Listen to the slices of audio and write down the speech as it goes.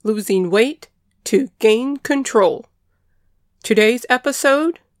Losing weight to gain control. Today's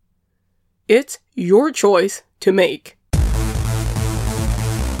episode, it's your choice to make.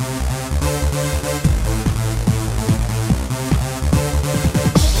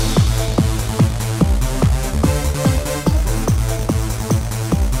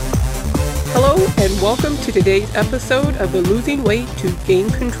 Hello and welcome to today's episode of the Losing Weight to Gain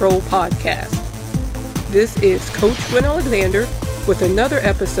Control podcast. This is Coach Gwen Alexander with another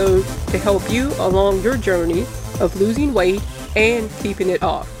episode to help you along your journey of losing weight and keeping it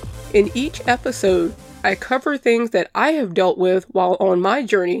off. In each episode, I cover things that I have dealt with while on my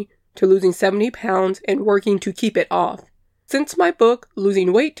journey to losing 70 pounds and working to keep it off. Since my book,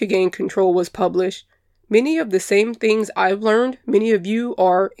 Losing Weight to Gain Control, was published, many of the same things I've learned, many of you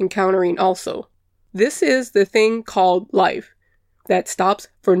are encountering also. This is the thing called life that stops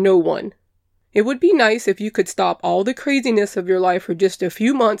for no one. It would be nice if you could stop all the craziness of your life for just a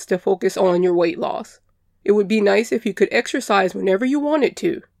few months to focus on your weight loss. It would be nice if you could exercise whenever you wanted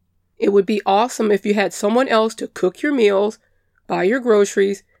to. It would be awesome if you had someone else to cook your meals, buy your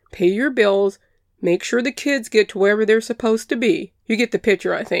groceries, pay your bills, make sure the kids get to wherever they're supposed to be. You get the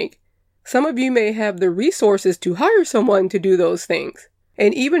picture, I think. Some of you may have the resources to hire someone to do those things.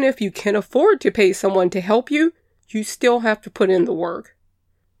 And even if you can afford to pay someone to help you, you still have to put in the work.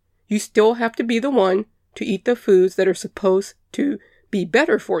 You still have to be the one to eat the foods that are supposed to be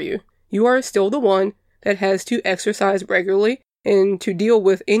better for you. You are still the one that has to exercise regularly and to deal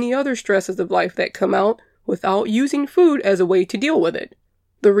with any other stresses of life that come out without using food as a way to deal with it.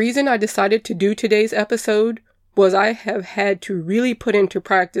 The reason I decided to do today's episode was I have had to really put into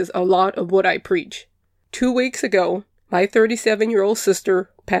practice a lot of what I preach. 2 weeks ago, my 37-year-old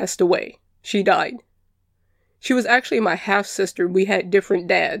sister passed away. She died. She was actually my half-sister. We had different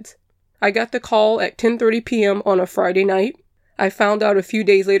dads. I got the call at 10:30 p.m. on a Friday night. I found out a few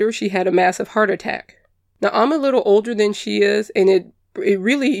days later she had a massive heart attack. Now, I'm a little older than she is, and it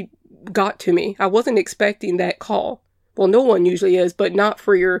really got to me. I wasn't expecting that call. Well, no one usually is, but not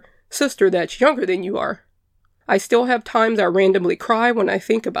for your sister that's younger than you are. I still have times I randomly cry when I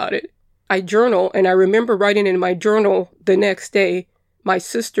think about it. I journal, and I remember writing in my journal the next day, "My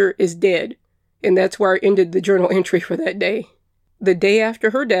sister is dead." And that's where I ended the journal entry for that day. The day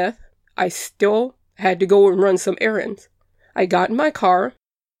after her death, I still had to go and run some errands. I got in my car,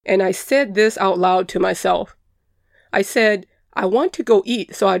 and I said this out loud to myself. I said, I want to go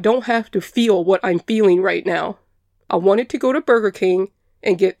eat so I don't have to feel what I'm feeling right now. I wanted to go to Burger King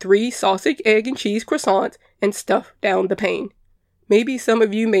and get 3 sausage, egg, and cheese croissants and stuff down the pain. Maybe some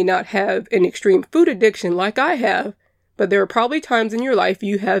of you may not have an extreme food addiction like I have, but there are probably times in your life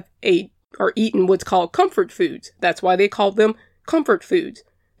you have ate or eaten what's called comfort foods. That's why they call them comfort foods.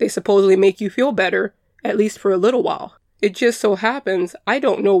 They supposedly make you feel better, at least for a little while. It just so happens I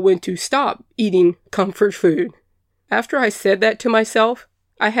don't know when to stop eating comfort food. After I said that to myself,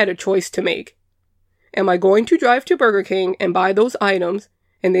 I had a choice to make. Am I going to drive to Burger King and buy those items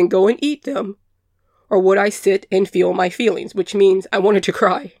and then go and eat them? Or would I sit and feel my feelings, which means I wanted to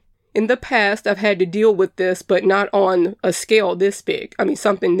cry? In the past, I've had to deal with this, but not on a scale this big.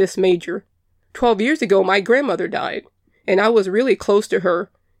 Something this major. 12 years ago, my grandmother died, and I was really close to her.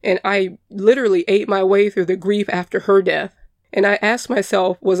 And I literally ate my way through the grief after her death. And I asked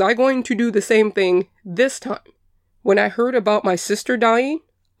myself, was I going to do the same thing this time? When I heard about my sister dying,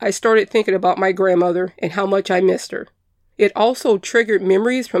 I started thinking about my grandmother and how much I missed her. It also triggered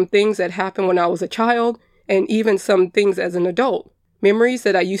memories from things that happened when I was a child and even some things as an adult. Memories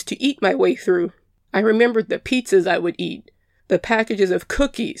that I used to eat my way through. I remembered the pizzas I would eat, the packages of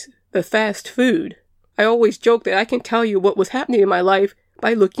cookies, the fast food. I always joke that I can tell you what was happening in my life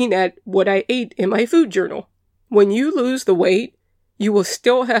by looking at what I ate in my food journal. When you lose the weight, you will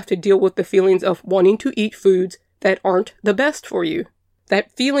still have to deal with the feelings of wanting to eat foods that aren't the best for you.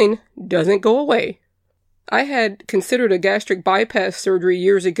 That feeling doesn't go away. I had considered a gastric bypass surgery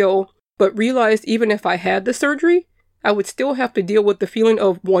years ago, but realized even if I had the surgery, I would still have to deal with the feeling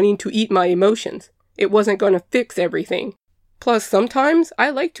of wanting to eat my emotions. It wasn't going to fix everything. Plus, sometimes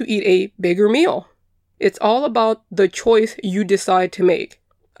I like to eat a bigger meal. It's all about the choice you decide to make.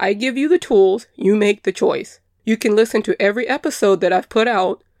 I give you the tools, you make the choice. You can listen to every episode that I've put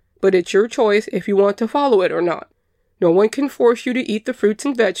out, but it's your choice if you want to follow it or not. No one can force you to eat the fruits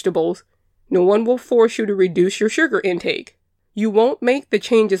and vegetables. No one will force you to reduce your sugar intake. You won't make the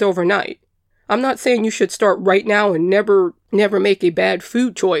changes overnight. I'm not saying you should start right now and never make a bad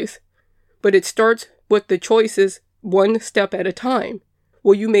food choice, but it starts with the choices one step at a time.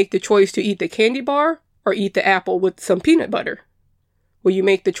 Will you make the choice to eat the candy bar or eat the apple with some peanut butter? Will you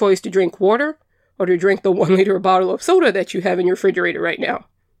make the choice to drink water or to drink the 1 liter bottle of soda that you have in your refrigerator right now?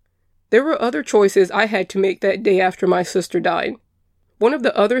 There were other choices I had to make that day after my sister died. One of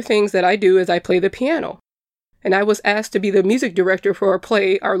the other things that I do is I play the piano. And I was asked to be the music director for a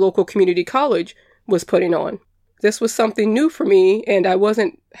play our local community college was putting on. This was something new for me, and I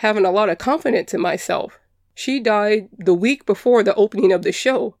wasn't having a lot of confidence in myself. She died the week before the opening of the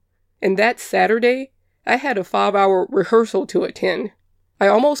show, and that Saturday, I had a 5-hour rehearsal to attend. I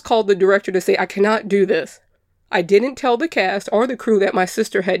almost called the director to say, I cannot do this. I didn't tell the cast or the crew that my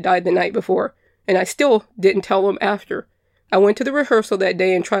sister had died the night before, and I still didn't tell them after. I went to the rehearsal that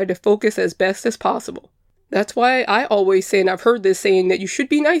day and tried to focus as best as possible. That's why I always say, and I've heard this saying, that you should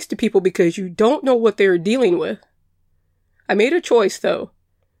be nice to people because you don't know what they're dealing with. I made a choice, though.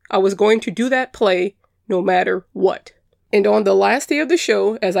 I was going to do that play no matter what. And on the last day of the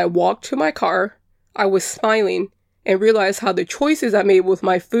show, as I walked to my car, I was smiling and realized how the choices I made with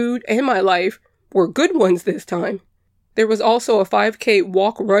my food and my life were good ones this time. There was also a 5K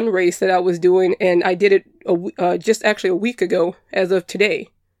walk-run race that I was doing, and I did it just actually a week ago as of today.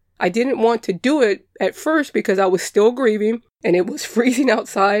 I didn't want to do it at first because I was still grieving, and it was freezing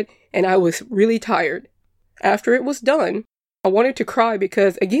outside, and I was really tired. After it was done, I wanted to cry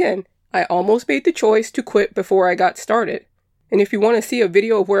because, again, I almost made the choice to quit before I got started. And if you want to see a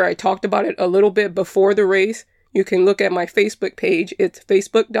video of where I talked about it a little bit before the race, you can look at my Facebook page. It's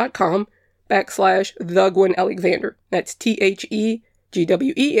facebook.com/The Alexander. That's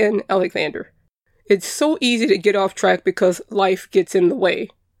THEGWEN Alexander. It's so easy to get off track because life gets in the way.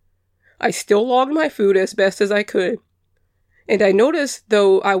 I still logged my food as best as I could. And I noticed,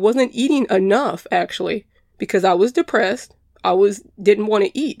 though, I wasn't eating enough, actually, because I was depressed. Didn't want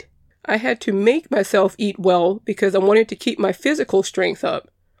to eat. I had to make myself eat well because I wanted to keep my physical strength up.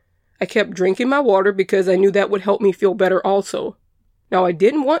 I kept drinking my water because I knew that would help me feel better also. Now, I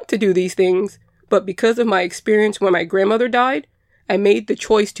didn't want to do these things, but because of my experience when my grandmother died, I made the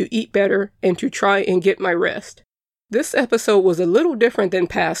choice to eat better and to try and get my rest. This episode was a little different than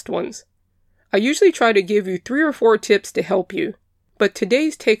past ones. I usually try to give you 3 or 4 tips to help you, but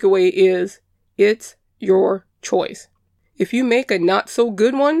today's takeaway is, it's your choice. If you make a not so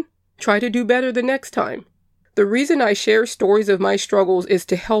good one, try to do better the next time. The reason I share stories of my struggles is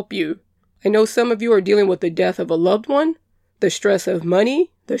to help you. I know some of you are dealing with the death of a loved one, the stress of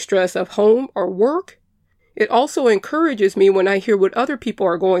money, the stress of home or work. It also encourages me when I hear what other people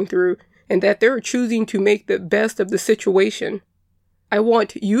are going through and that they're choosing to make the best of the situation. I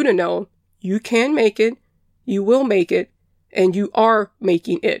want you to know you can make it, you will make it, and you are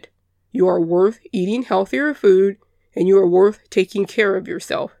making it. You are worth eating healthier food, and you are worth taking care of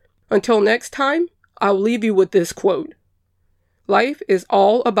yourself. Until next time, I'll leave you with this quote. Life is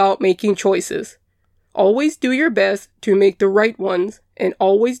all about making choices. Always do your best to make the right ones, and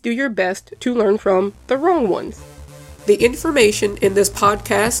always do your best to learn from the wrong ones. The information in this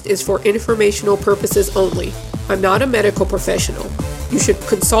podcast is for informational purposes only. I'm not a medical professional. You should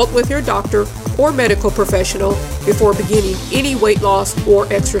consult with your doctor or medical professional before beginning any weight loss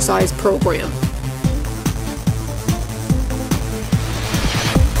or exercise program.